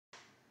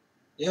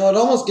It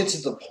almost gets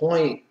to the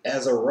point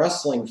as a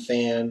wrestling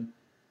fan,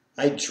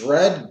 I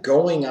dread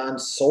going on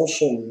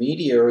social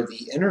media or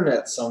the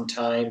internet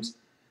sometimes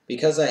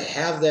because I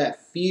have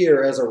that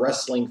fear as a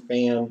wrestling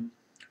fan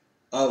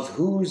of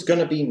who's going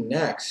to be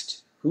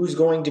next. Who's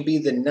going to be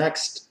the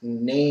next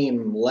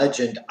name,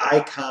 legend,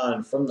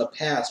 icon from the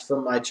past,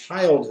 from my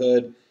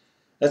childhood,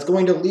 that's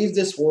going to leave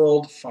this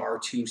world far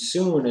too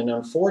soon. And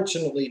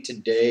unfortunately,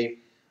 today,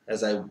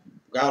 as I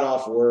got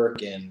off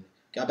work and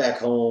got back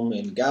home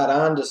and got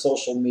onto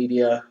social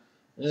media,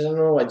 I don't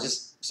know, I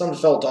just, something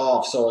felt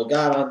off. So I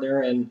got on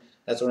there, and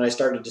that's when I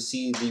started to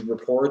see the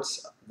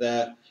reports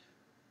that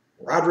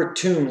Roderick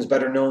Toombs,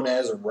 better known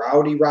as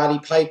Roddy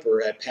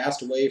Piper, had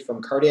passed away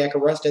from cardiac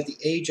arrest at the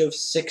age of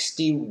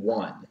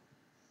 61.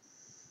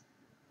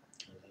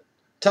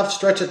 Tough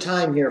stretch of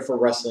time here for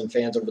wrestling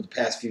fans over the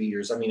past few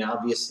years. I mean,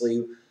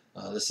 obviously,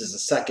 this is the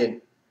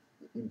second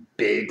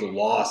big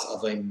loss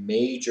of a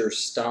major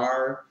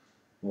star.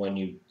 When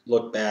you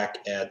look back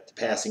at the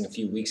passing a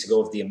few weeks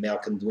ago of the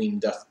American Dream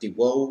Dusty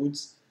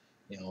Rhodes,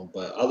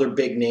 but other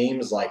big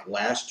names like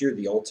last year,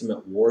 the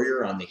Ultimate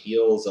Warrior on the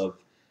heels of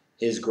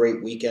his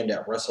great weekend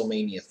at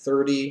WrestleMania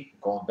 30,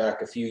 going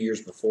back a few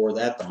years before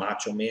that, the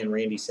Macho Man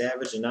Randy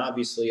Savage, and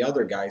obviously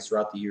other guys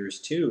throughout the years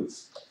too.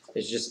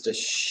 It's just a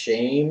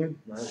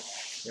shame.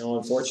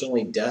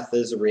 Unfortunately, death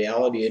is a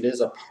reality. It is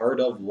a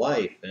part of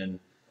life, and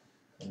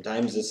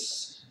sometimes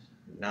it's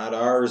not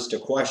ours to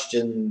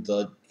question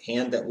the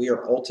hand that we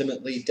are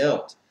ultimately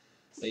dealt.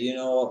 But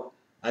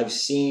I've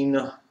seen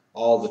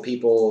all the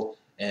people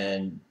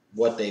and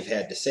what they've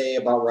had to say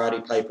about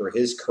Roddy Piper,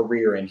 his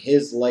career and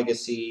his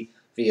legacy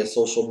via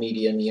social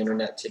media and the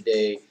internet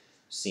today.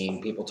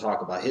 Seeing people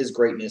talk about his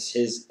greatness,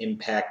 his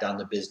impact on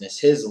the business,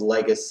 his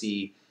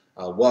legacy,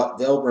 what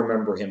they'll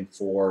remember him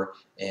for,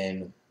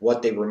 and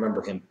what they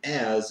remember him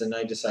as. And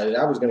I decided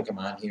I was going to come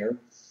on here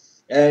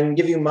and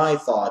give you my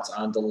thoughts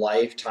on the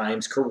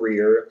lifetime's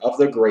career of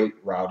the great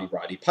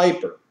Roddy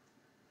Piper.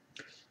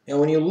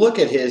 When you look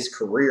at his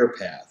career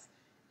path,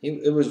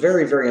 it was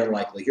very, very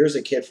unlikely. Here's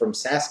a kid from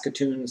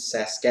Saskatoon,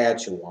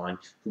 Saskatchewan,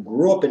 who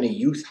grew up in a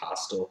youth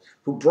hostel,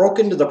 who broke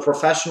into the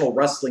professional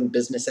wrestling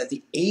business at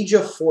the age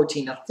of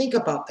 14. Now think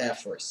about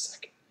that for a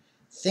second.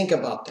 Think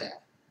about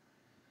that.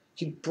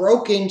 He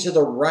broke into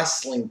the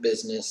wrestling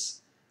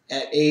business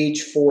at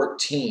age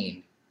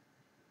 14.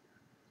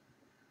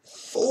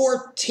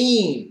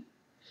 14!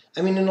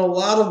 I mean, in a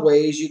lot of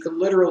ways, you could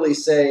literally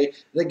say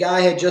the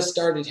guy had just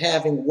started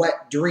having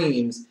wet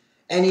dreams,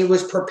 and he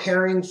was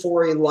preparing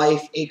for a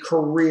life, a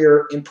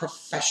career in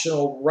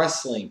professional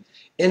wrestling,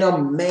 in a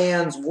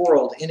man's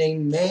world, in a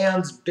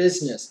man's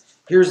business.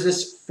 Here's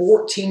this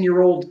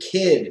 14-year-old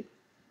kid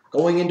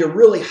going into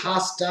really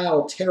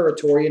hostile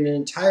territory in an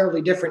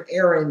entirely different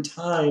era and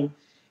time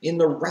in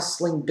the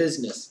wrestling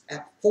business.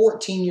 At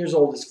 14 years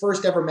old, his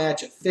first ever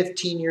match at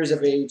 15 years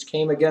of age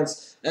came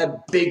against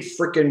that big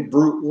freaking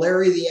brute,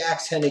 Larry the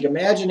Axe Hennig.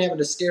 Imagine having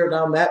to stare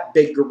down that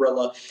big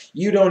gorilla.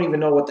 You don't even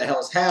know what the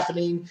hell's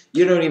happening.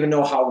 You don't even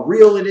know how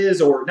real it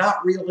is or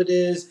not real it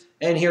is.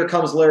 And here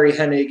comes Larry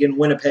Hennig in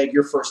Winnipeg,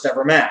 your first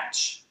ever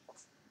match.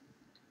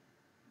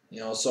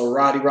 So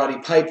Roddy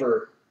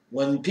Piper,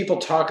 when people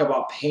talk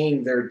about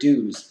paying their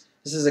dues,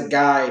 this is a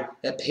guy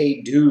that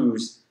paid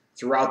dues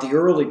throughout the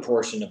early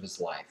portion of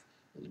his life,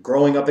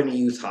 growing up in a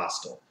youth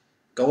hostel,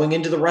 going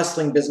into the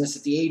wrestling business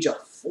at the age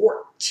of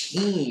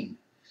 14,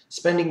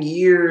 spending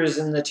years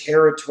in the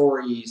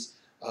territories,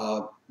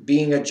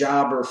 being a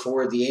jobber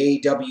for the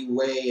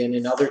AWA and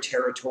in other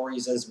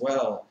territories as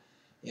well.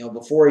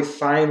 Before he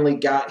finally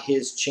got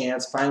his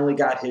chance, finally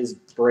got his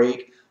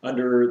break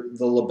under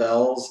the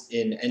labels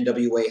in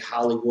NWA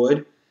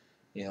Hollywood.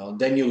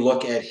 Then you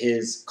look at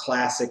his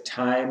classic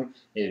time,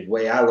 the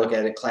way I look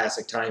at it,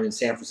 classic time in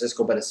San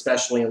Francisco, but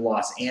especially in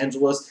Los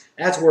Angeles.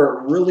 That's where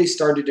it really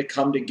started to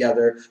come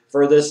together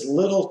for this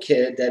little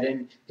kid that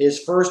in his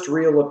first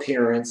real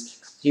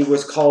appearance, he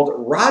was called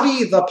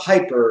Roddy the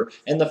Piper,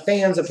 and the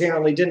fans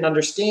apparently didn't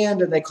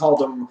understand, and they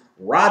called him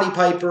Roddy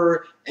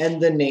Piper,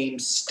 and the name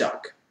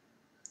stuck.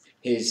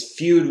 His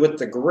feud with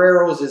the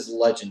Guerreros is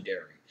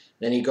legendary.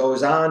 Then he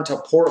goes on to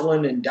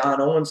Portland and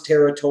Don Owens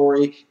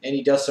territory, and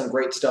he does some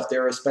great stuff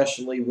there,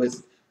 especially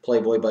with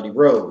Playboy Buddy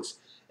Rose.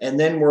 And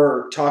then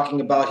we're talking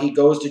about he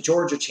goes to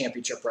Georgia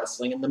Championship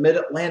Wrestling in the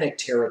Mid-Atlantic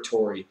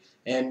territory,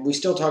 and we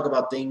still talk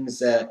about things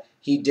that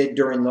he did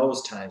during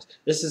those times.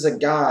 This is a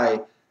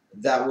guy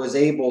that was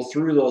able,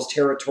 through those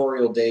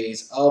territorial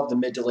days of the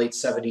mid to late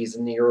 70s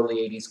and the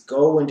early 80s,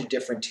 go into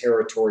different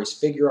territories,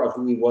 figure out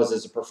who he was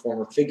as a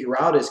performer, figure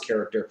out his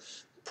character,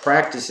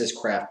 practice his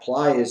craft,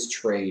 ply his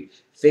trade,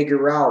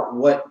 figure out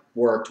what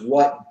worked,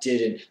 what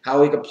didn't,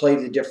 how he could play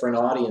the different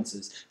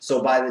audiences.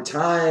 So by the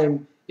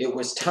time it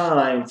was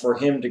time for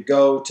him to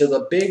go to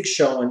the big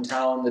show in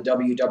town, the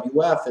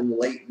WWF, in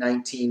late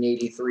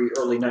 1983,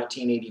 early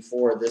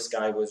 1984, this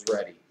guy was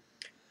ready.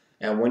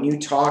 And when you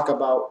talk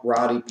about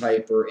Roddy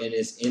Piper and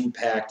his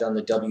impact on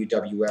the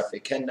WWF,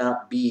 it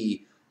cannot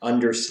be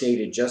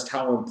understated just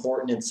how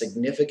important and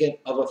significant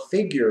of a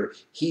figure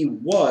he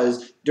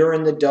was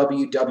during the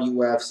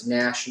WWF's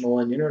national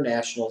and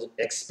international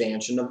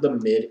expansion of the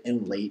mid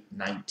and late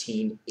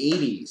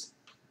 1980s.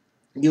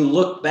 You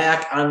look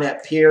back on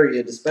that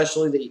period,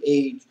 especially the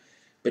age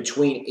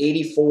between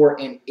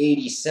 84 and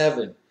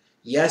 87.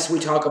 Yes, we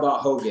talk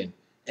about Hogan,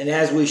 and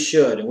as we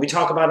should. And we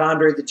talk about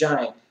Andre the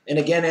Giant, and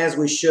again, as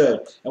we should.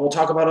 And we'll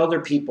talk about other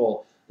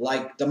people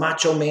like the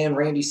Macho Man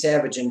Randy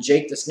Savage and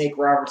Jake the Snake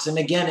Roberts, and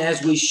again,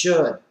 as we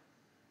should.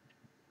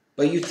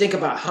 But you think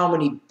about how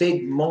many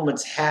big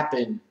moments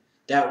happened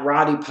that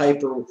Roddy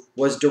Piper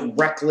was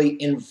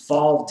directly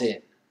involved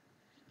in.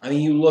 I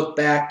mean, you look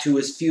back to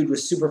his feud with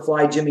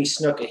Superfly Jimmy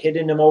Snuka,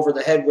 hitting him over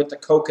the head with the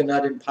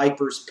coconut in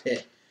Piper's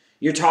Pit.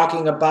 You're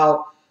talking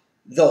about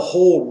the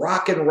whole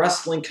rock and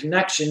wrestling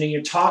connection, and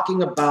you're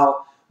talking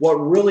about what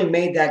really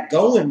made that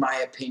go, in my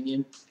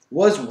opinion,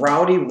 was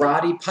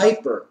Roddy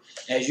Piper.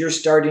 As you're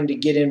starting to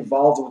get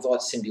involved with what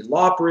Cyndi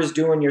Lauper is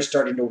doing, you're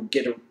starting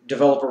to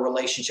develop a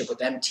relationship with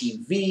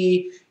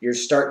MTV, you're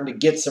starting to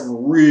get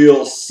some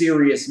real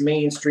serious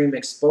mainstream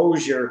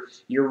exposure,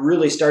 you're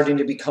really starting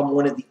to become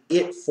one of the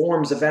it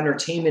forms of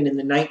entertainment in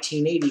the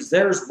 1980s.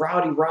 There's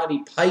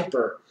Roddy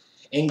Piper,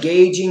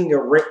 engaging,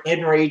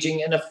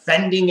 enraging, and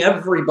offending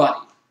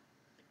everybody.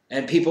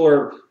 And people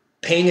are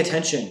paying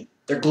attention.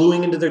 They're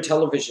gluing into their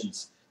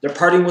televisions. They're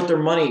parting with their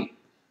money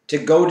to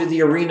go to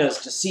the arenas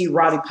to see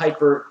Roddy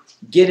Piper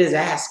get his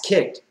ass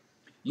kicked.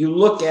 You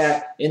look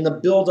at, in the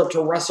build-up to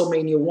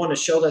WrestleMania 1, a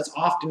show that's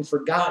often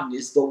forgotten,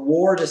 is the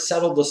war to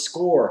settle the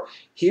score.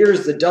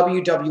 Here's the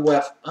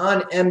WWF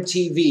on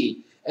MTV,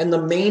 and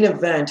the main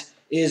event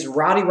is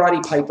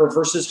Roddy Piper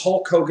versus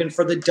Hulk Hogan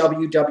for the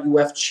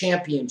WWF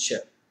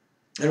Championship.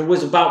 And it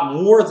was about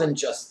more than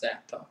just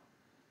that, though.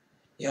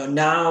 You know,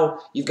 now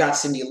you've got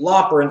Cyndi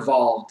Lauper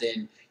involved,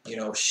 and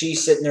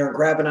she's sitting there and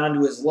grabbing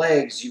onto his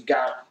legs. You've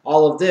got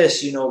all of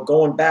this,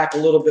 going back a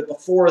little bit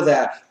before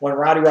that when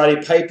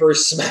Roddy Piper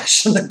is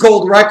smashing the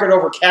gold record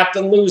over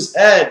Captain Lou's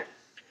head.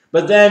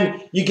 But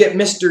then you get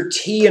Mr.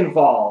 T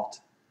involved,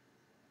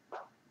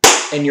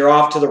 and you're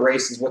off to the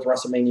races with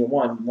WrestleMania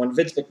 1. When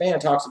Vince McMahon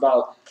talks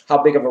about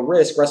how big of a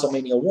risk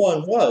WrestleMania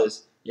 1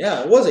 was,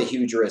 yeah, it was a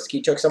huge risk.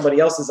 He took somebody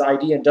else's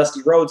idea in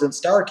Dusty Rhodes and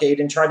Starrcade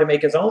and tried to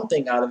make his own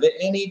thing out of it,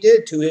 and he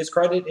did, to his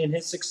credit and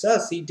his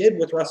success. He did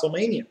with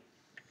WrestleMania.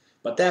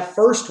 But that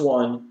first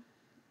one,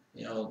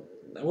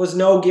 there was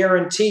no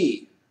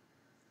guarantee.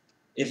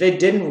 If it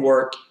didn't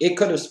work, it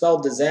could have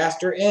spelled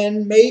disaster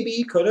and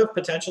maybe could have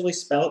potentially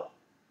spelled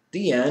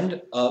the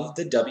end of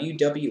the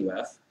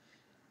WWF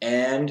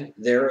and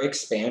their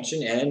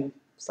expansion and,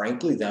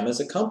 frankly, them as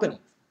a company.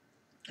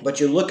 But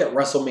you look at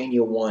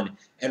WrestleMania 1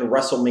 and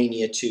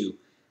WrestleMania 2,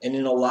 and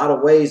in a lot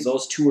of ways,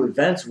 those two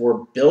events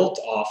were built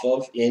off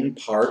of, in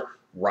part,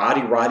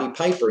 Roddy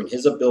Piper and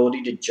his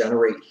ability to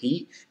generate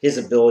heat, his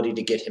ability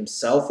to get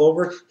himself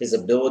over, his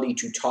ability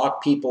to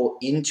talk people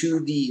into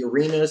the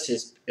arenas,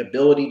 his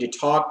ability to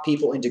talk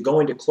people into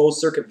going to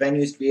closed-circuit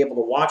venues to be able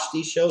to watch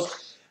these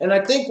shows. And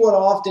I think what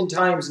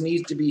oftentimes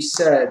needs to be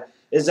said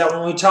is that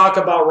when we talk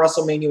about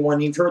WrestleMania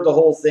 1, you've heard the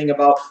whole thing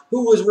about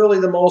who was really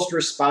the most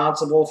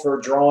responsible for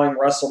drawing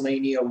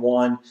WrestleMania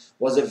 1.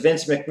 Was it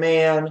Vince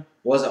McMahon?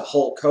 Was it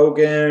Hulk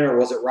Hogan? Or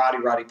was it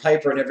Roddy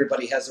Piper? And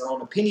everybody has their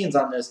own opinions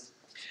on this.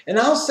 And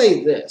I'll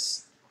say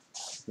this.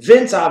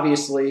 Vince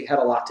obviously had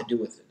a lot to do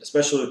with it,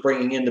 especially with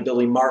bringing in the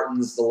Billy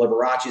Martins, the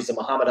Liberace's, the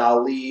Muhammad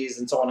Ali's,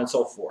 and so on and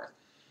so forth.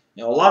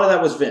 A lot of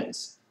that was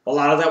Vince. A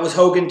lot of that was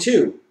Hogan,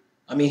 too.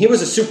 I mean, he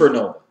was a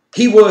supernova.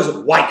 He was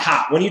white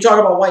hot. When you talk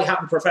about white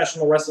hot in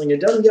professional wrestling,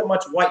 it doesn't get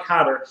much white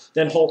hotter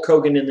than Hulk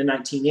Hogan in the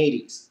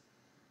 1980s.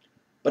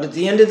 But at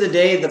the end of the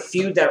day, the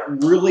feud that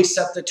really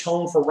set the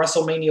tone for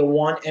WrestleMania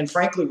 1 and,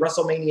 frankly,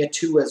 WrestleMania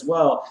 2 as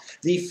well,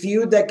 the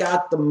feud that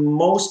got the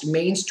most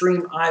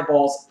mainstream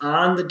eyeballs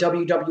on the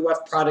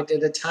WWF product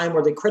at a time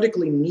where they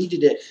critically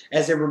needed it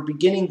as they were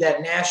beginning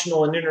that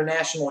national and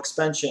international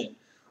expansion,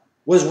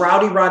 was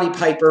Roddy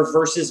Piper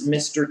versus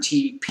Mr.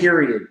 T,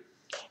 period.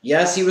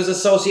 Yes, he was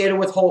associated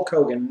with Hulk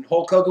Hogan.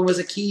 Hulk Hogan was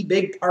a key,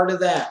 big part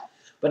of that.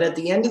 But at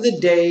the end of the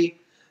day,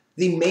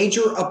 the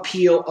major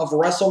appeal of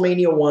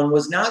WrestleMania 1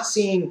 was not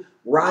seeing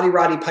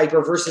Roddy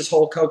Piper versus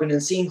Hulk Hogan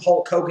and seeing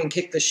Hulk Hogan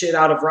kick the shit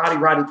out of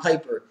Roddy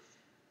Piper.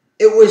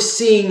 It was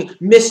seeing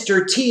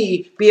Mr.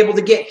 T be able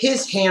to get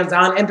his hands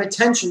on and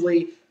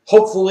potentially,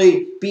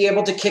 hopefully, be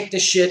able to kick the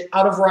shit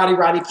out of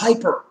Roddy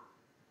Piper.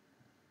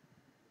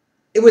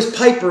 It was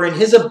Piper and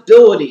his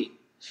ability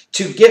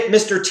to get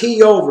Mr.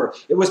 T over.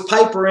 It was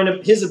Piper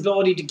and his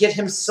ability to get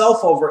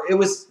himself over. It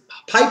was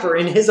Piper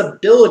and his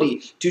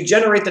ability to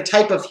generate the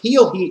type of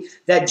heel heat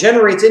that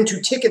generates into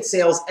ticket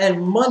sales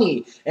and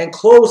money and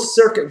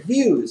closed-circuit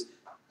views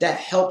that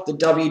helped the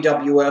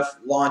WWF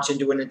launch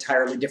into an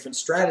entirely different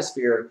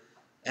stratosphere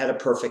at a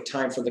perfect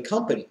time for the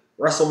company.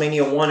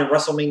 WrestleMania 1 and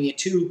WrestleMania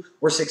 2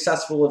 were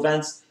successful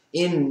events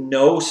in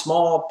no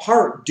small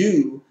part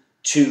due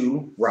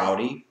to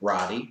Roddy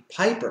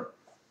Piper.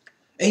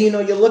 And,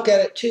 you look at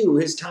it, too,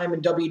 his time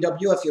in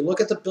WWF. You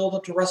look at the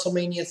build-up to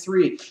WrestleMania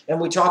 3, and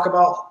we talk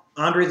about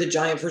Andre the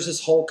Giant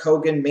versus Hulk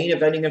Hogan, main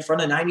eventing in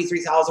front of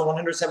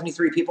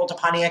 93,173 people to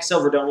Pontiac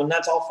Silverdome, and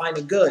that's all fine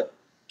and good.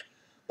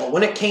 But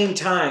when it came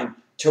time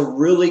to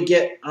really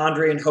get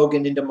Andre and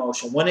Hogan into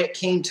motion, when it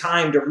came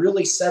time to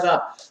really set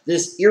up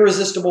this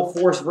irresistible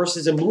force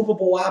versus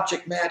immovable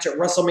object match at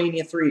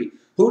WrestleMania 3,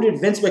 who did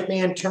Vince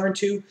McMahon turn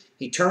to?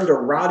 He turned to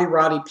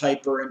Roddy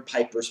Piper in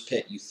Piper's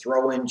Pit. You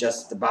throw in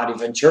just the Bobby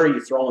Ventura, you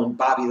throw in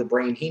Bobby the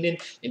Brain Heenan,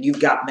 and you've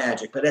got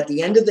magic. But at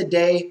the end of the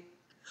day,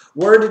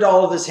 where did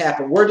all of this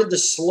happen? Where did the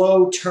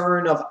slow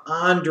turn of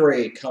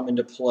Andre come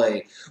into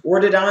play?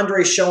 Where did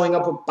Andre showing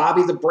up with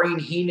Bobby the Brain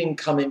Heenan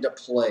come into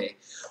play?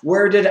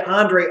 Where did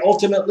Andre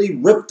ultimately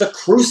rip the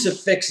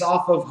crucifix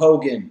off of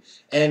Hogan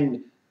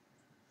and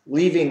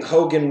leaving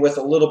Hogan with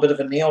a little bit of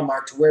a nail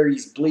mark to where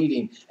he's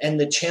bleeding? And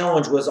the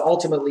challenge was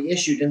ultimately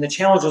issued, and the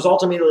challenge was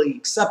ultimately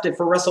accepted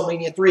for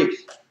WrestleMania 3.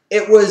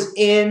 It was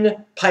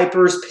in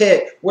Piper's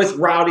Pit with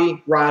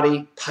Roddy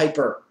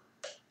Piper.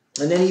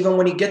 And then even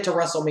when you get to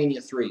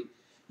WrestleMania 3,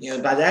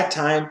 by that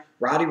time,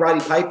 Roddy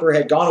Piper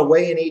had gone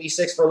away in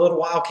 '86 for a little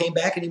while, came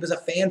back, and he was a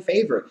fan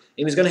favorite.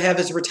 He was going to have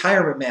his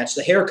retirement match,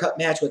 the haircut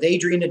match with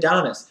Adrian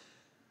Adonis,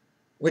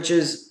 which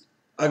is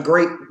a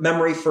great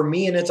memory for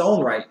me in its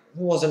own right. It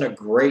wasn't a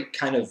great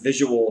kind of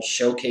visual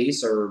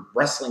showcase or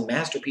wrestling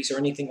masterpiece or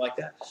anything like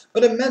that,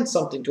 but it meant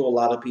something to a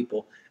lot of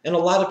people. And a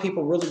lot of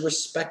people really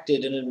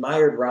respected and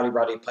admired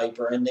Roddy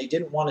Piper, and they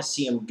didn't want to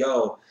see him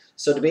go.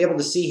 So to be able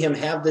to see him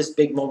have this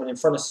big moment in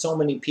front of so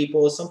many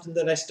people is something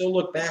that I still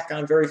look back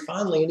on very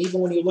fondly. And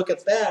even when you look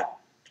at that,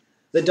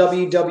 the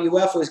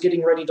WWF was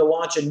getting ready to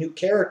launch a new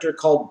character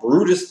called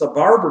Brutus the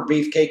Barber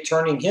Beefcake,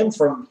 turning him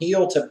from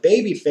heel to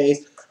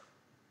babyface.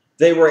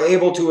 They were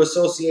able to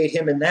associate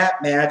him in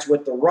that match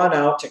with the run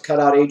out to cut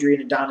out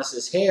Adrian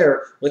Adonis'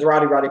 hair with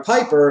Roddy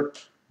Piper,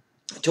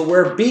 to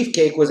where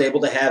Beefcake was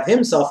able to have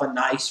himself a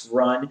nice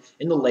run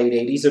in the late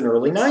 80s and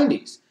early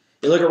 90s.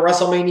 You look at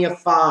WrestleMania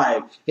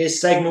 5, his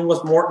segment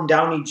with Morton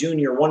Downey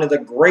Jr., one of the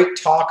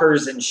great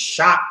talkers and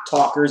shock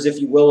talkers, if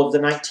you will, of the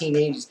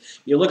 1980s.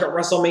 You look at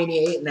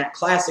WrestleMania 8 and that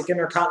classic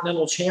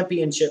Intercontinental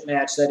Championship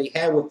match that he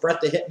had with Bret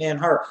the Hitman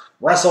Hart.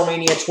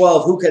 WrestleMania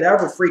 12, who could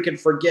ever freaking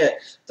forget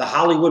the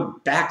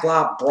Hollywood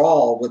Backlot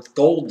Brawl with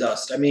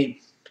Goldust? I mean,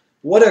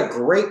 what a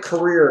great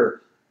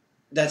career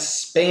that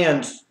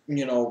spanned,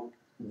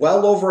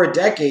 well over a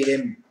decade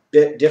in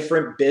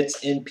different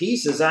bits and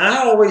pieces. And I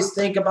always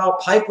think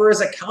about Piper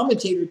as a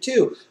commentator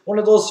too. One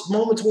of those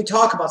moments we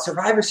talk about,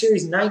 Survivor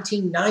Series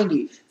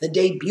 1990, the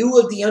debut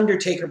of The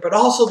Undertaker, but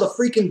also the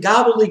freaking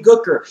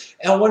gobbledygooker.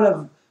 And one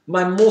of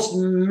my most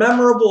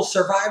memorable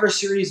Survivor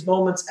Series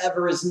moments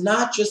ever is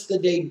not just the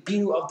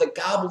debut of the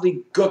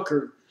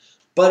gobbledygooker,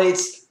 but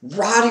it's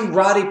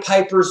Roddy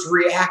Piper's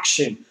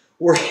reaction,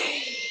 where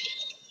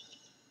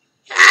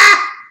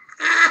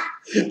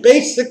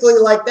basically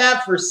like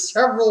that for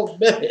several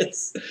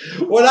minutes.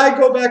 When I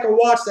go back and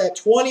watch that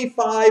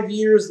 25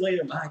 years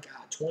later, my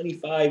God,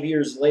 25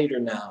 years later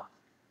now,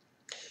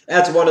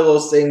 that's one of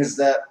those things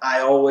that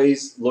I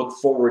always look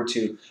forward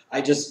to.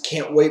 I just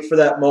can't wait for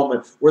that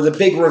moment where the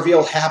big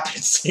reveal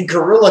happens and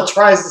Gorilla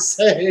tries to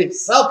say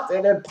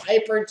something and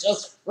Piper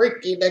just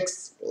freaking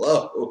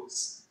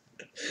explodes.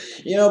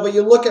 But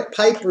you look at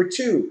Piper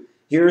too.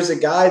 Here's a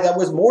guy that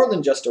was more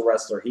than just a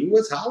wrestler. He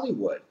was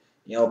Hollywood.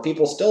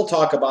 People still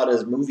talk about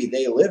his movie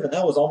They Live, and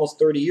that was almost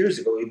 30 years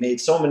ago. He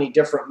made so many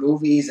different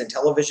movies and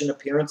television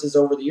appearances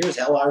over the years.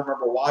 Hell, I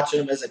remember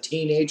watching him as a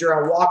teenager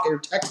on Walker,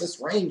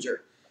 Texas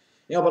Ranger.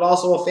 But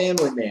also a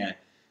family man.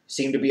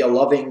 Seemed to be a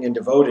loving and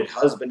devoted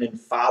husband and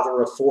father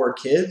of 4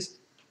 kids.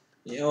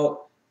 He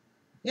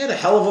had a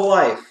hell of a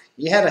life.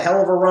 He had a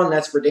hell of a run,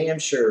 that's for damn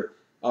sure.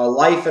 A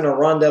life and a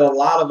run that a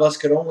lot of us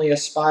could only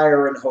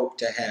aspire and hope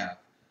to have.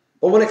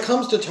 But when it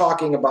comes to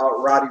talking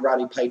about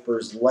Roddy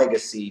Piper's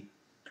legacy,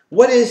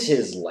 what is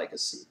his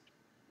legacy?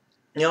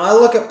 I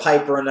look at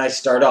Piper and I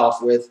start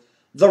off with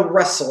the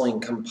wrestling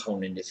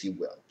component, if you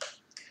will.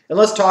 And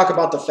let's talk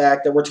about the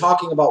fact that we're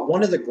talking about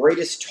one of the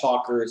greatest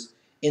talkers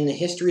in the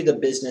history of the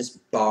business,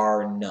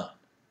 bar none.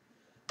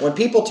 When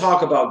people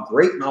talk about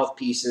great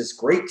mouthpieces,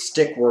 great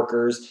stick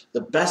workers, the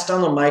best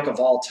on the mic of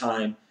all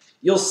time,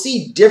 you'll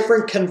see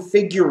different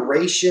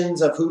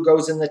configurations of who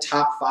goes in the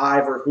top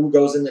 5 or who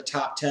goes in the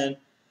top 10.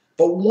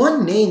 But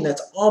one name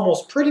that's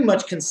almost pretty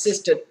much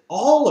consistent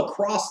all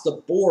across the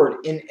board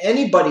in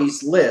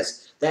anybody's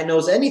list that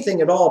knows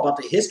anything at all about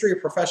the history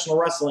of professional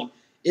wrestling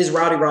is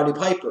Roddy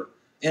Piper.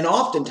 And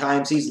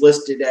oftentimes he's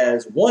listed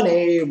as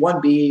 1A,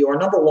 1B, or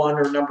number 1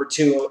 or number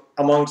 2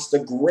 amongst the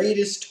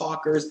greatest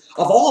talkers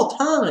of all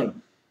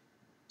time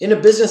in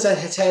a business that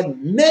has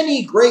had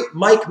many great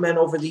mic men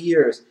over the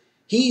years.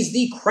 He's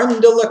the creme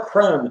de la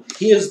creme.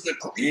 He is the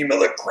cream of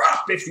the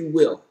crop, if you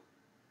will.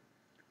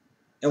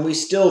 And we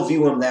still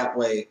view him that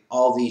way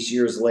all these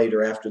years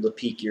later after the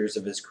peak years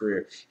of his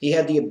career. He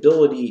had the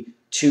ability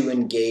to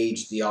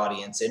engage the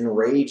audience,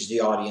 enrage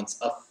the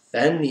audience,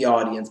 offend the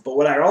audience. But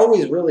what I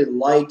always really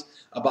liked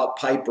about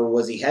Piper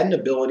was he had an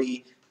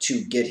ability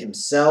to get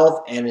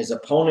himself and his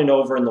opponent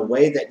over in the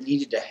way that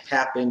needed to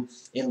happen,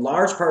 in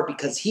large part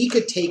because he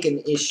could take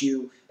an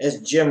issue,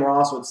 as Jim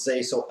Ross would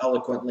say so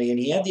eloquently, and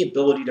he had the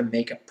ability to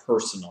make it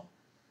personal.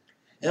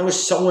 And it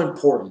was so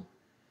important.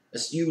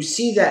 You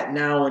see that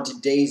now in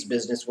today's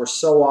business where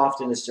so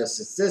often it's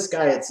this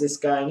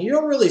guy, and you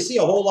don't really see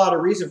a whole lot of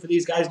reason for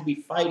these guys to be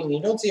fighting.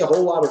 You don't see a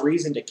whole lot of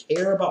reason to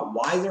care about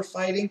why they're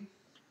fighting.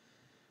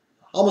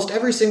 Almost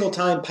every single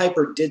time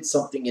Piper did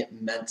something,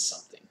 it meant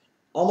something.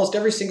 Almost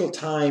every single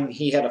time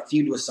he had a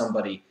feud with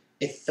somebody,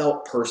 it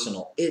felt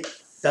personal. It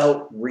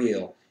felt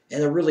real.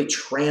 And it really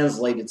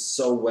translated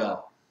so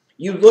well.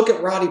 You look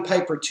at Roddy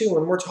Piper too,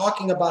 and we're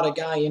talking about a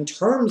guy in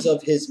terms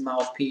of his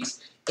mouthpiece,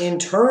 in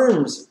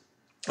terms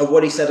of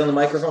what he said on the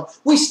microphone.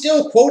 We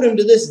still quote him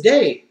to this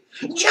day.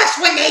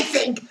 Just when they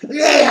think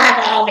they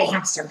have all the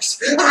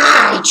answers,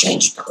 I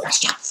change the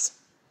questions.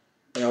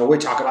 You know, we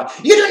talk about,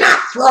 you do not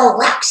throw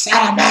rocks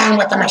at a man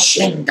with a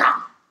machine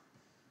gun.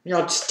 You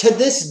know, to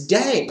this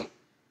day,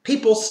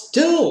 people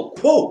still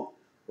quote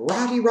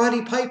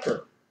Roddy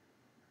Piper.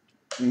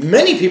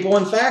 Many people,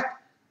 in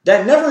fact,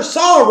 that never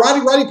saw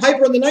Roddy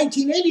Piper in the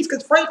 1980s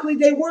because, frankly,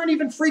 they weren't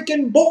even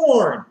freaking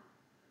born.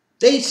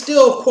 They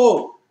still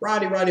quote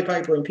Roddy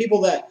Piper, and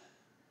people that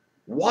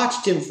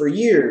watched him for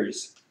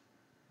years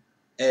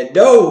and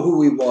know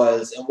who he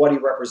was and what he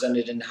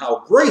represented and how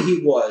great he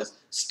was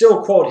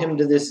still quote him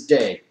to this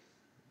day.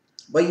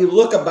 But you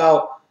look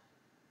about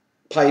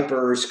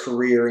Piper's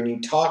career and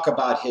you talk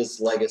about his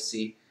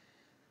legacy,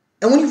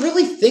 and when you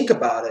really think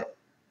about it,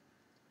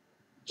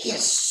 he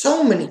has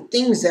so many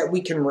things that we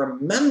can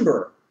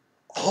remember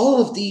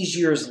all of these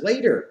years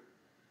later.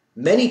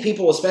 Many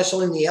people,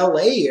 especially in the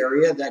LA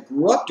area that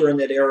grew up during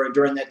that era,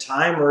 during that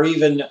time, or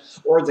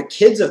the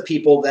kids of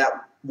people that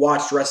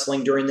watched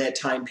wrestling during that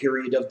time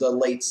period of the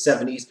late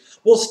 70s,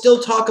 will still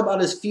talk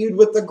about his feud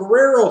with the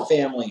Guerrero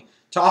family,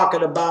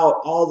 talking about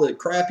all the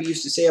crap he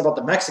used to say about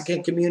the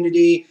Mexican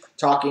community,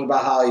 talking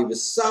about how he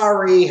was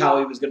sorry, how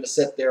he was going to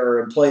sit there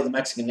and play the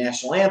Mexican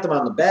national anthem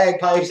on the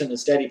bagpipes, and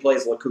instead he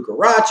plays La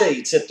Cucaracha.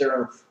 He'd sit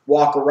there and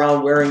walk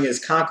around wearing his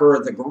Conqueror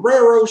of the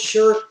Guerrero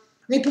shirt.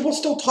 I mean, people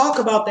still talk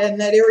about that in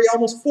that area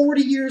almost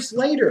 40 years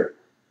later.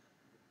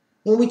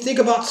 When we think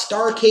about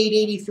Starrcade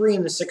 83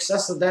 and the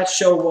success of that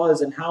show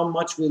was, and how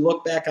much we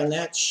look back on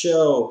that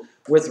show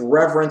with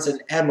reverence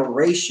and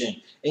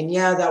admiration. And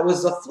yeah, that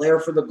was the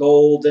flair for the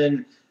gold,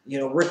 and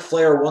Ric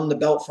Flair won the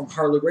belt from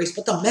Harley Race.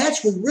 But the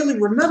match we really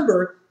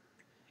remember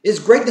is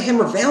Greg the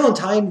Hammer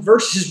Valentine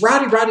versus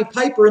Roddy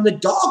Piper in the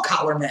dog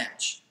collar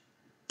match.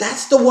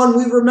 That's the one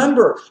we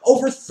remember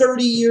over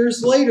 30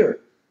 years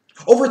later.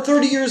 Over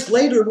 30 years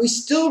later, we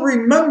still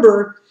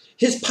remember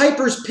his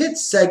Piper's Pit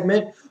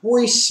segment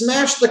where he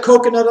smashed the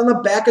coconut on the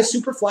back of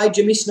Superfly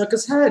Jimmy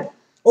Snuka's head.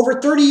 Over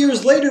 30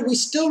 years later, we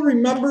still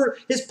remember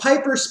his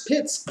Piper's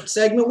Pit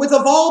segment with,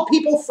 of all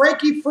people,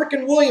 Frankie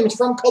frickin' Williams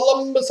from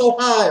Columbus,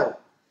 Ohio.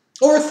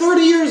 Over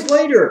 30 years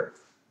later,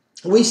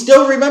 we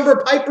still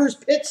remember Piper's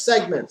Pit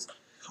segments.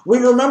 We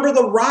remember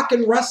the Rock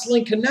and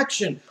Wrestling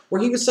connection,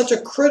 where he was such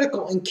a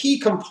critical and key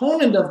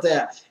component of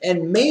that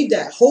and made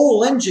that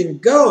whole engine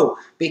go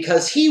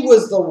because he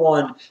was the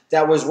one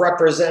that was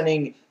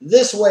representing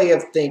this way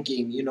of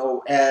thinking,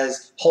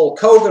 as Hulk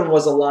Hogan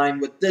was aligned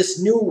with this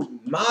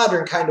new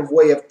modern kind of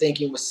way of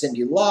thinking with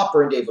Cyndi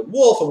Lauper and David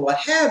Wolf and what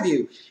have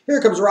you.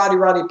 Here comes Roddy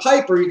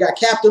Piper. You got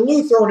Captain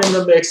Lou thrown in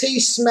the mix.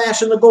 He's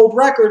smashing the gold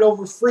record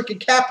over freaking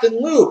Captain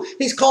Lou.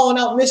 He's calling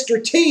out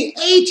Mr. T,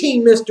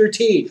 18 Mr.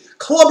 T,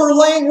 Clubber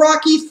Lang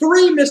Rocky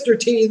 3 Mr.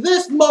 T.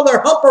 This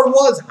mother humper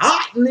was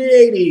hot in the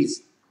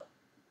 80s.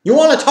 You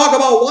want to talk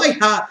about white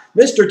hot?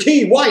 Mr.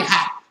 T, white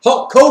hot.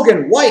 Hulk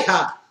Hogan, white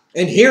hot.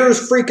 And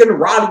here's freaking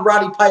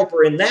Roddy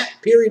Piper. In that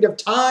period of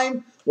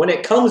time, when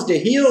it comes to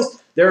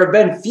heels, there have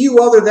been few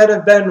other that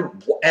have been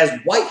as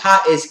white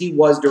hot as he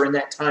was during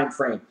that time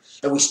frame.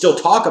 And we still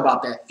talk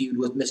about that feud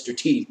with Mr.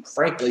 T,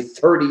 frankly,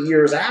 30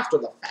 years after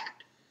the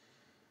fact.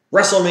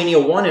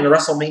 WrestleMania 1 and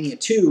WrestleMania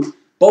 2,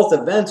 both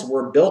events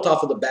were built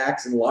off of the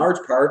backs in large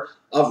part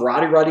of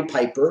Roddy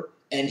Piper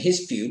and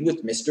his feud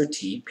with Mr.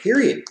 T,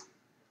 period.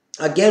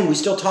 Again, we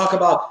still talk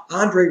about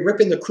Andre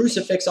ripping the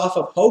crucifix off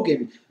of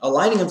Hogan,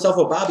 aligning himself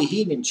with Bobby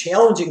Heenan, and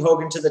challenging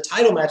Hogan to the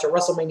title match at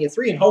WrestleMania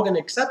 3, and Hogan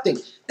accepting.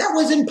 That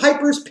was in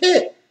Piper's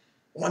Pit.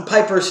 When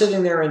Piper's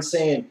sitting there and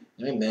saying,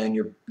 hey, man,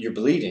 you're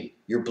bleeding.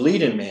 You're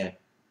bleeding, man.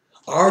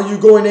 Are you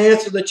going to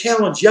answer the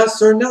challenge,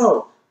 yes or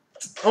no?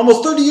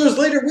 Almost 30 years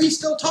later, we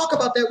still talk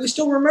about that. We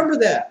still remember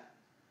that.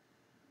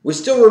 We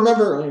still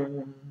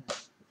remember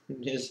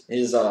his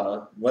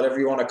whatever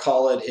you want to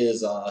call it,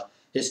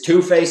 his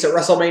two-face at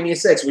WrestleMania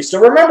 6. We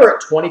still remember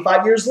it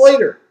 25 years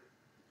later.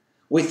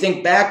 We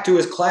think back to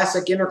his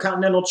classic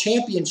Intercontinental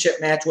Championship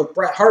match with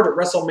Bret Hart at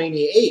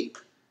WrestleMania 8,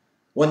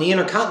 when the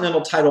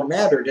Intercontinental title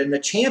mattered and the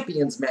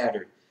champions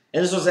mattered.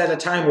 And this was at a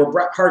time where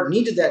Bret Hart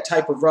needed that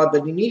type of rub,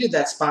 but he needed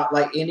that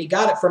spotlight, and he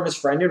got it from his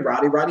friend in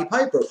Roddy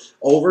Piper.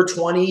 Over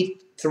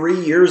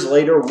 23 years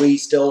later, we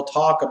still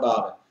talk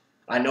about it.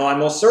 I know I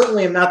most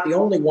certainly am not the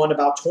only one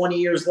about 20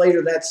 years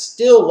later that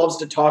still loves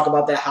to talk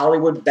about that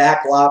Hollywood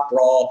backlot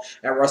brawl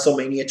at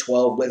WrestleMania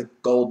 12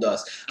 with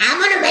Goldust. I'm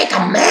going to make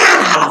a man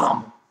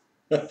out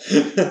of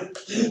him.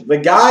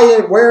 The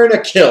guy wearing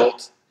a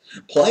kilt,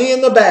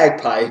 playing the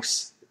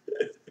bagpipes,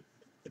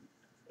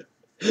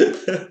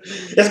 is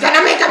going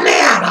to make a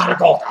man out of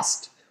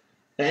Goldust.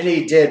 And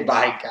he did,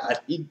 by God,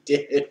 he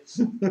did.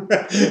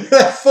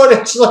 That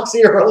footage looks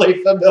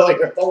eerily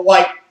familiar. The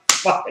white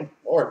fucking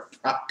Ford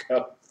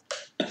Bronco.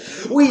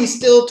 We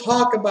still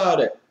talk about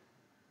it.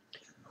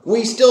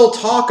 We still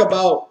talk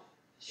about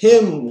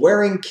him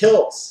wearing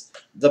kilts,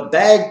 the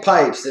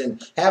bagpipes,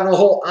 and having a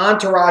whole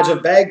entourage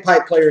of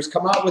bagpipe players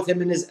come out with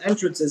him in his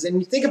entrances.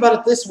 And you think about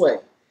it this way.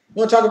 You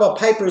want to talk about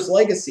Piper's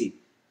legacy.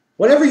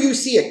 Whenever you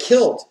see a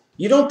kilt,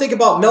 you don't think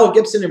about Mel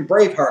Gibson and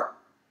Braveheart.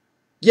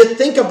 You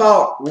think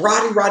about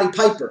Roddy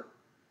Piper.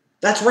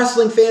 That's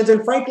wrestling fans,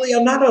 and frankly,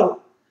 a lot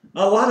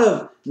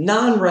of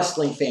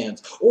non-wrestling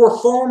fans or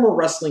former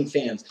wrestling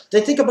fans. They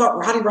think about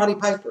Roddy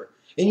Piper.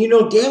 And you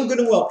know damn good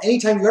and well,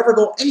 anytime you ever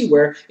go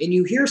anywhere and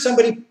you hear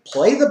somebody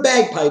play the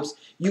bagpipes,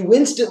 you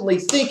instantly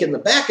think in the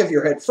back of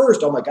your head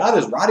first, oh my God,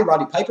 is Roddy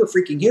Piper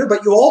freaking here?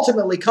 But you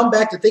ultimately come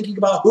back to thinking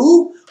about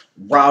who?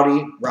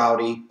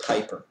 Rowdy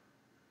Piper.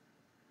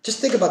 Just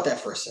think about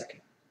that for a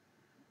second.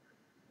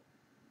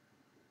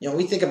 You know,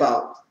 we think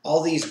about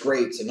all these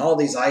greats and all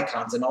these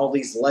icons and all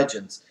these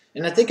legends.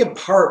 And I think in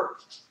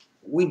part,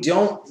 we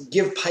don't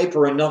give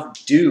Piper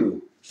enough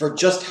due for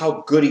just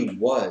how good he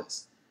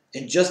was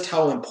and just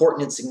how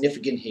important and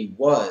significant he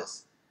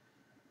was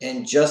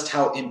and just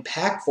how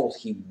impactful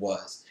he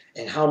was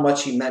and how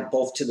much he meant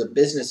both to the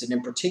business and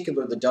in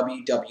particular the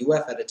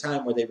WWF at a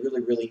time where they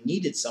really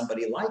needed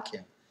somebody like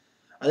him.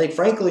 I think,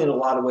 frankly, in a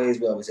lot of ways,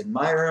 we always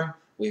admire him,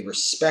 we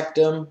respect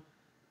him,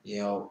 you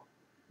know,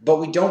 but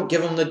we don't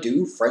give him the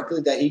due, frankly,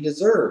 that he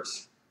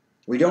deserves.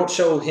 We don't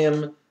show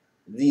him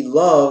the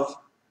love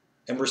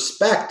and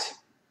respect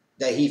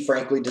that he,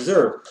 frankly,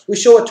 deserves. We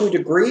show it to a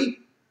degree,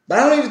 but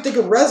I don't even think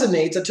it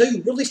resonates until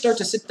you really start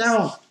to sit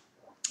down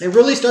and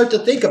really start to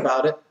think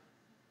about it.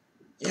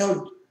 You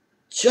know,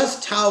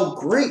 just how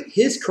great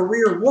his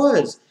career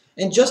was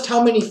and just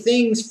how many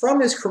things from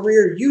his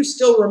career you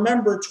still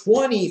remember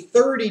 20,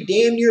 30,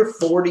 damn near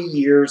 40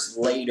 years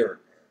later.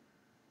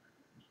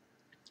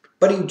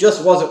 But he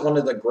just wasn't one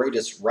of the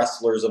greatest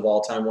wrestlers of all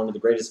time, one of the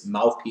greatest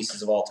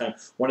mouthpieces of all time,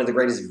 one of the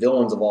greatest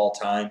villains of all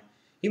time.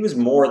 He was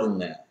more than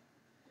that.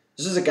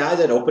 This is a guy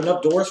that opened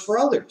up doors for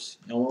others.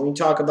 You know, when we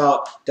talk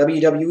about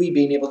WWE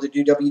being able to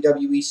do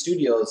WWE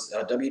studios,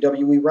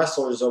 WWE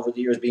wrestlers over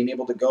the years being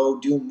able to go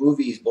do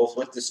movies, both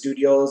with the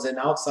studios and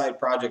outside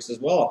projects as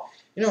well.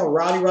 You know,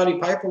 Roddy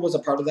Piper was a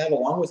part of that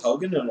along with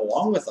Hogan and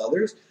along with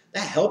others.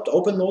 That helped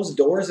open those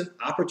doors and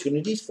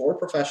opportunities for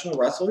professional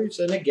wrestlers.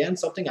 And again,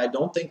 something I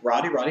don't think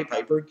Roddy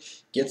Piper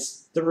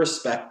gets the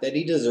respect that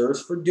he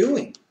deserves for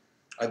doing.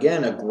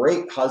 Again, a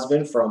great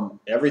husband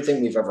from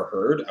everything we've ever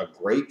heard, a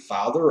great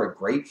father, a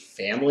great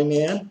family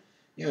man.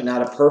 You know,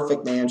 not a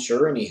perfect man,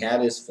 sure, and he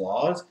had his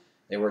flaws.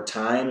 There were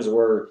times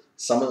where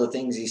some of the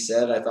things he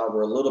said I thought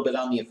were a little bit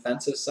on the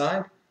offensive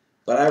side.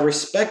 But I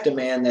respect a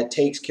man that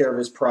takes care of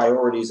his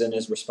priorities and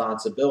his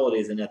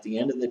responsibilities. And at the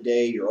end of the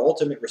day, your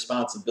ultimate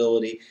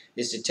responsibility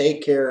is to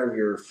take care of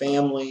your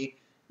family,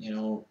 you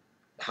know,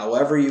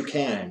 however you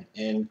can.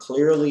 And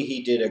clearly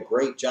he did a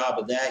great job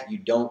of that. You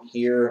don't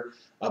hear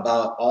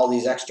about all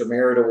these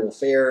extramarital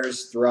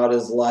affairs throughout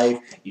his life.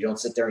 You don't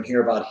sit there and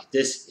hear about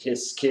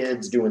his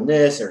kids doing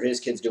this or his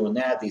kids doing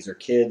that. These are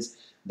kids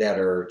that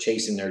are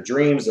chasing their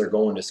dreams. They're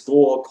going to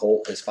school.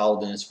 Colt has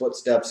followed in his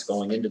footsteps,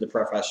 going into the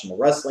professional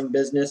wrestling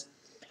business.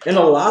 In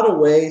a lot of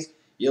ways,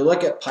 you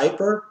look at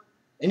Piper,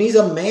 and he's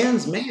a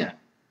man's man.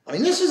 I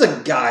mean, this was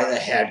a guy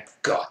that had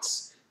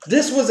guts.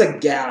 This was a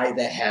guy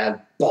that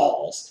had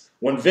balls.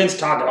 When Vince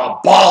talked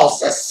about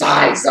balls the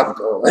size of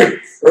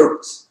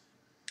grapefruits.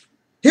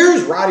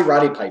 Here's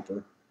Roddy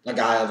Piper, a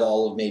guy of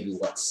all of maybe,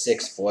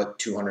 6 foot,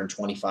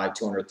 225,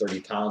 230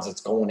 pounds that's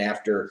going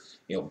after,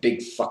 you know,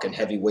 big fucking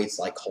heavyweights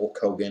like Hulk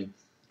Hogan,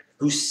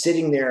 who's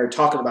sitting there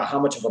talking about how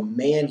much of a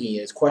man he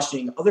is,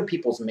 questioning other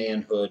people's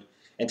manhood,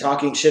 and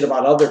talking shit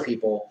about other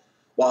people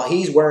while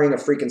he's wearing a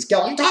freaking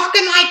skeleton,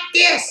 talking like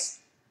this.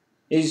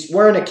 He's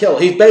wearing a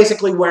kilt. He's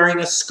basically wearing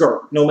a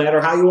skirt, no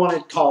matter how you want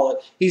to call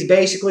it. He's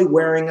basically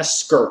wearing a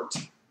skirt.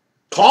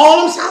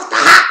 Calling himself the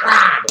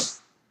Hot Rod.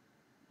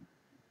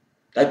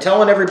 I'm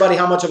telling everybody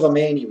how much of a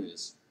man he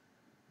was.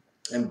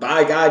 And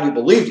by God, you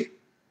believed it.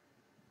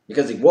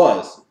 Because he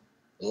was.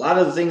 A lot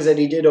of the things that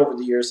he did over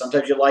the years,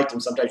 sometimes you liked him,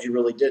 sometimes you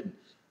really didn't.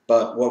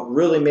 But what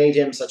really made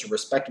him such a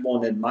respectable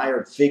and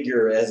admired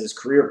figure as his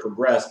career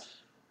progressed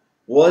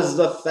was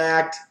the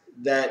fact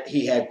that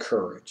he had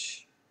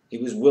courage. He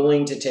was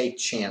willing to take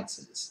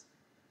chances.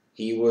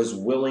 He was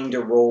willing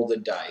to roll the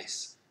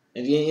dice.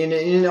 And in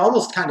an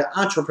almost kind of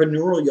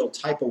entrepreneurial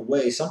type of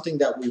way, something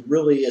that we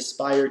really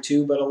aspire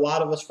to, but a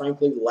lot of us,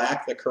 frankly,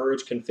 lack the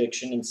courage,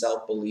 conviction, and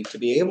self-belief to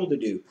be able to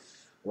do.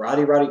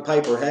 Roddy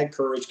Piper had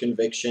courage,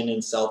 conviction,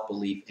 and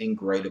self-belief in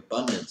great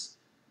abundance.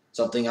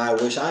 Something I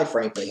wish I,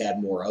 frankly,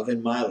 had more of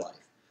in my life.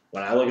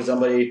 When I look at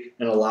somebody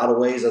in a lot of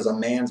ways as a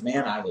man's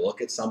man, I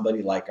look at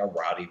somebody like a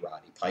Roddy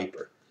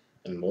Piper.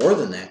 And more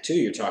than that, too,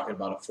 you're talking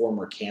about a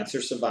former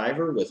cancer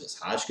survivor with his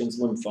Hodgkin's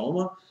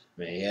lymphoma. I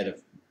mean, he had a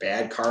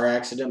bad car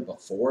accident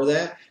before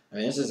that. I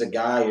mean, this is a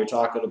guy you're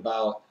talking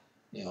about,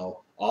 you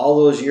know,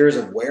 all those years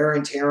of wear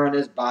and tear on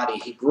his body.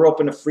 He grew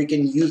up in a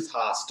freaking youth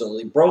hostel.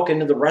 He broke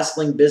into the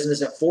wrestling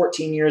business at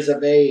 14 years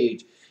of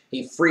age.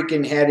 He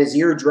freaking had his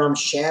eardrum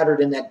shattered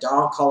in that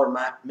dog collar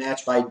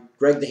match by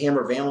Greg the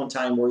Hammer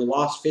Valentine, where he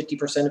lost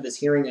 50% of his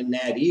hearing in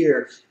that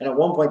ear. And at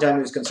one point in time,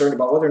 he was concerned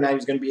about whether or not he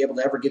was going to be able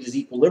to ever get his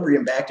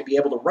equilibrium back to be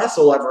able to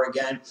wrestle ever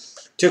again,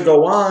 to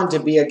go on to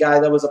be a guy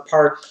that was a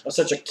part of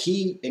such a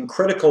key and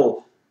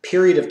critical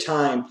period of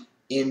time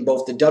in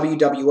both the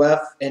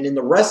WWF and in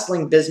the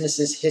wrestling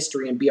business's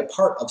history, and be a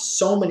part of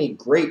so many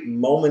great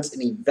moments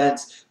and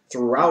events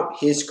throughout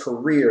his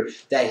career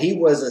that he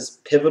was a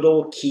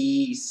pivotal,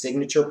 key,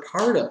 signature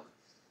part of.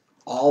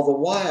 All the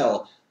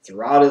while,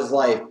 throughout his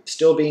life,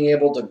 still being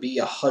able to be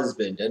a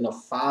husband and a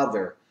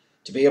father,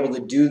 to be able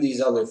to do these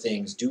other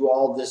things, do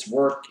all this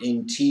work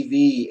in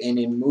TV and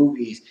in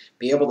movies,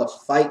 be able to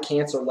fight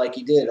cancer like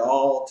he did,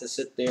 all to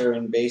sit there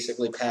and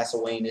basically pass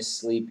away in his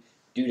sleep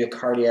due to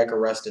cardiac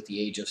arrest at the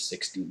age of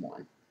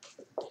 61.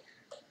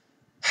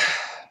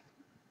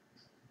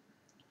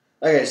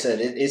 Like I said,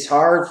 it's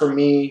hard for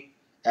me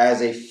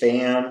as a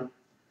fan,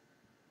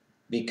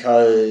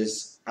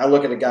 because I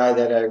look at a guy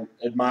that I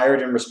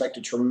admired and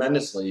respected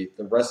tremendously.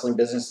 The wrestling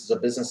business is a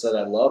business that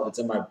I love. It's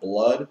in my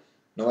blood.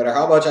 No matter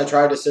how much I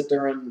try to sit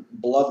there and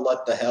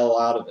bloodlet the hell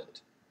out of it,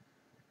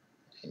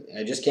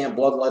 I just can't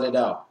bloodlet it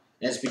out.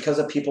 And it's because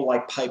of people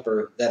like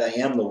Piper that I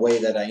am the way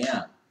that I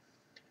am.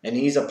 And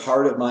he's a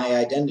part of my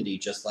identity,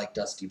 just like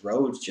Dusty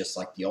Rhodes, just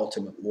like the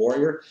Ultimate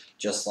Warrior,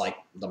 just like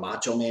the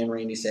Macho Man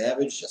Randy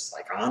Savage, just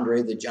like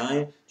Andre the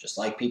Giant, just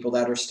like people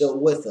that are still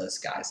with us,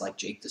 guys like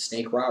Jake the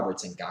Snake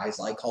Roberts and guys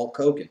like Hulk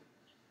Hogan.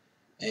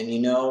 And, you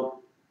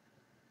know,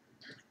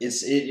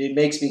 it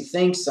makes me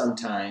think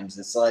sometimes.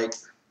 It's like,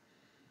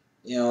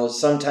 you know,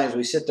 sometimes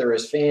we sit there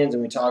as fans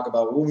and we talk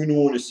about, well, we don't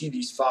want to see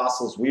these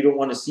fossils. We don't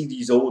want to see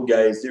these old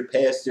guys. They're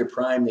past their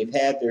prime. They've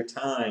had their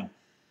time.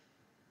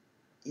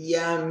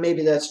 Yeah,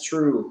 maybe that's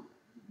true,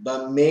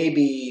 but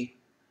maybe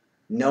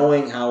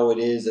knowing how it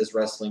is as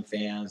wrestling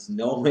fans,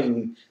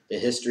 knowing the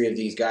history of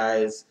these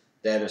guys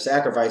that have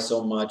sacrificed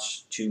so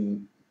much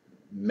to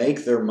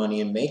make their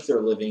money and make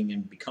their living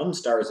and become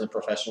stars in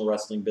professional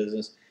wrestling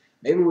business,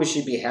 maybe we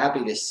should be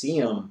happy to see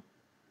them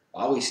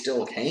while we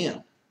still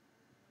can.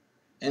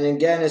 And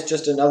again, it's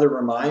just another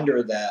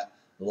reminder that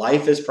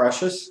life is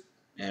precious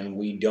and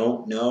we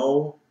don't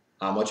know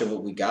how much of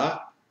it we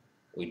got.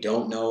 We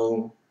don't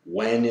know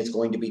when it's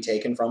going to be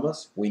taken from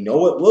us. We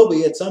know it will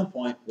be at some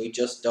point. We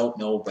just don't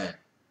know when.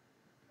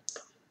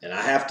 And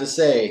I have to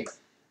say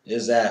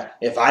is that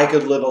if I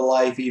could live a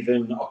life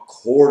even a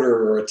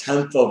quarter or a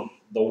tenth of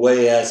the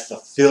way as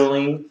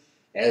fulfilling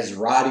as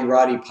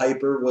Roddy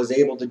Piper was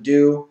able to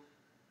do,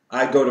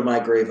 I'd go to my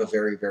grave a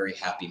very, very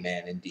happy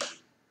man indeed.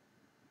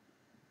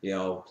 You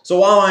know, so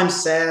while I'm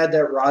sad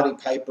that Roddy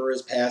Piper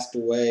has passed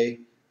away,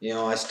 you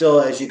know, I still,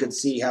 as you can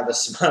see, have a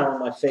smile on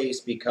my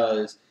face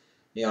because,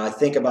 you know, I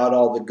think about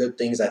all the good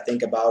things. I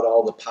think about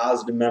all the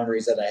positive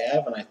memories that I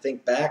have, and I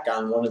think back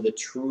on one of the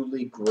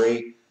truly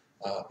great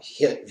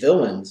hit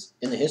villains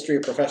in the history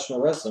of professional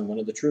wrestling, one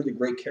of the truly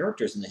great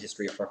characters in the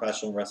history of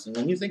professional wrestling.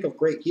 When you think of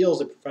great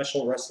heels in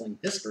professional wrestling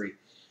history,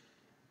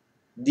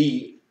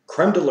 the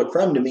creme de la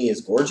creme to me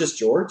is Gorgeous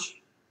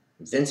George,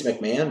 Vince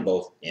McMahon,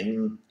 both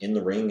in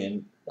the ring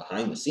and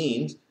behind the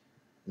scenes.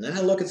 And then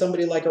I look at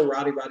somebody like a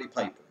Roddy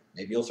Piper.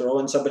 Maybe you'll throw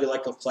in somebody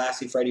like a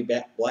classy Freddie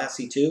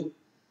Blassie too.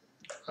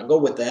 I'll go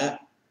with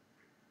that.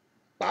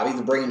 Bobby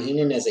the Brain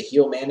Heenan as a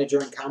heel manager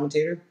and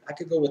commentator, I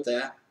could go with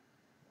that.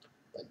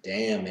 But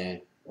damn,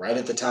 man, right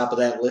at the top of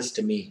that list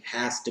to me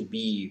has to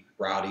be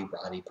Roddy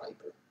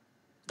Piper.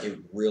 It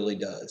really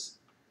does.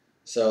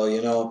 So,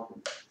 you know,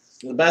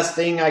 the best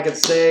thing I could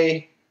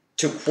say,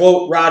 to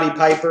quote Roddy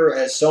Piper,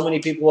 as so many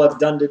people have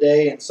done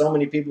today and so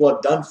many people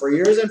have done for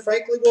years and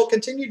frankly will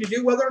continue to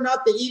do, whether or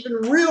not they even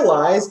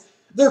realize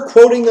they're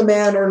quoting the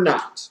man or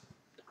not.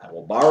 I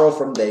will borrow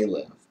from they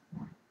live.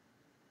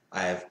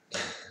 I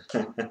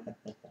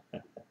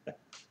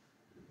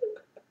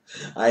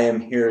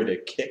am here to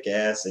kick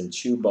ass and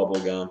chew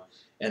bubblegum,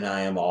 and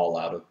I am all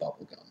out of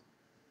bubblegum.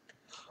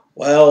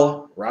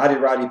 Well,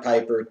 Roddy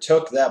Piper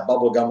took that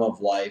bubblegum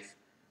of life,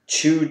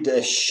 chewed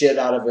the shit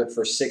out of it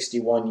for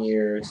 61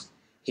 years.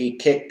 He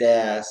kicked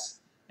ass,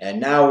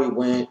 and now we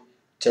went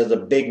to the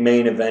big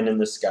main event in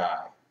the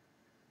sky.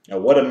 Now,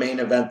 what a main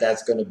event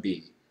that's going to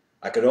be.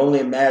 I could only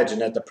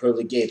imagine at the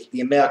pearly gates,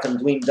 the American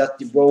Dream,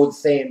 Dusty Rhodes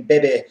saying,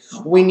 baby,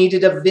 we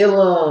needed a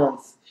villain.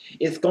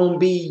 It's going to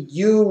be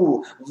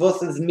you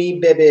versus me,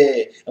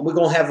 baby. And we're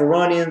going to have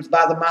run-ins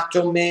by the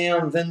Macho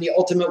Mans and the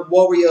Ultimate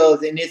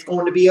Warriors. And it's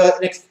going to be an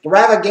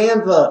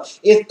extravaganza.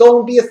 It's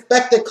going to be a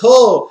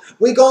spectacle.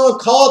 We're going to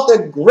call it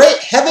the Great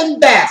Heaven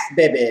Bash,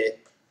 baby.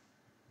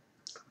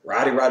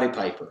 Roddy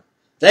Piper.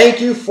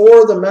 Thank you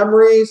for the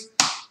memories.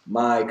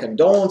 my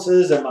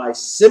condolences and my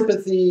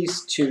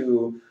sympathies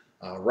to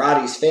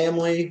Roddy's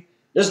family.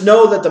 Just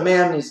know that the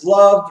man is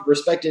loved,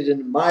 respected,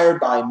 and admired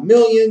by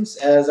millions,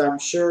 as I'm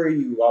sure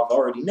you have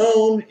already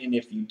known. And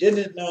if you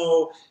didn't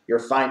know, you're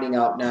finding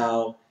out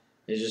now.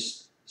 It's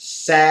just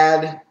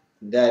sad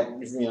that,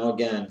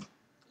 again,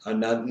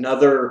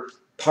 another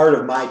part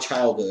of my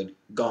childhood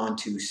gone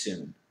too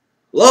soon.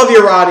 Love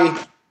you, Roddy.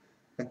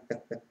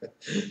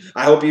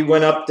 I hope you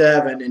went up to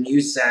heaven and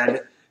you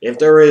said, if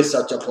there is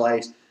such a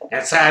place,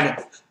 and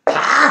said,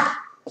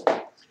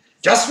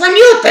 just when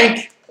you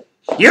think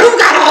you've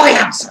got all the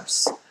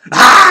answers,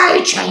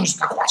 I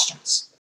changed the question.